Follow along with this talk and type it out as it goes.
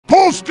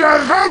Oscar,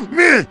 help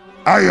me!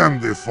 I am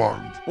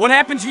deformed. What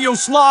happened to you,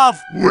 Slav?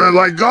 Well,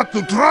 I got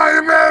to try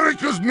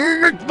America's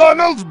new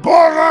McDonald's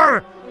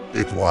burger.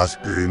 It was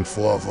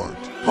green-flavored.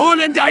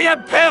 Poland, I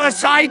have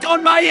parasite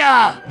on my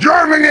ear!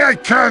 Germany, I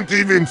can't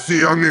even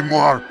see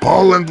anymore.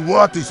 Poland,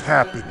 what is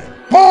happening?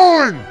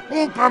 Poland!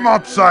 Open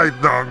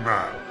upside down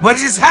now. What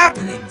is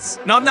happening?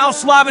 Not now,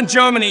 Slav in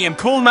Germany. I'm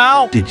cool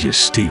now. Did you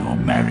steal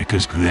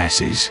America's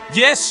glasses?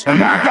 Yes.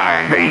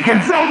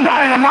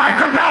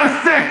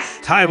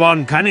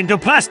 Taiwan can into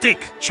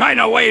plastic.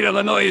 China, wait,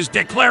 Illinois is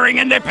declaring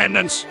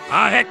independence.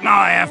 Ah, heck no,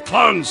 I have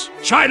clones.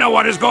 China,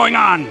 what is going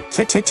on?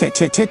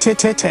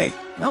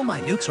 No,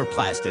 my nukes are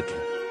plastic.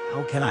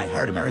 How can I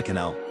hurt America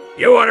now?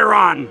 You are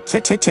on.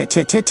 Shut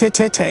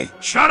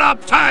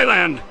up,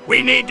 Thailand.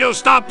 We need to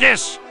stop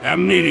this.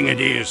 I'm needing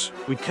ideas.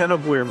 We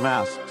cannot wear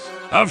masks.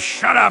 Oh,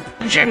 shut up.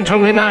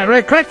 Gentlemen, I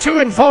regret to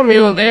inform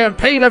you their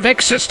plane of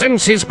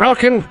existence is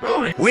broken.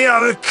 We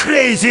are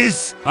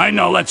crazies. I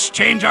know, let's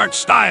change our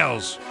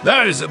styles.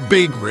 That is a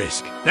big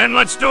risk. Then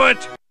let's do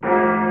it.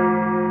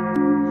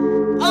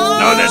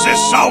 No, this is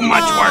so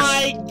much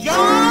worse.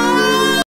 God!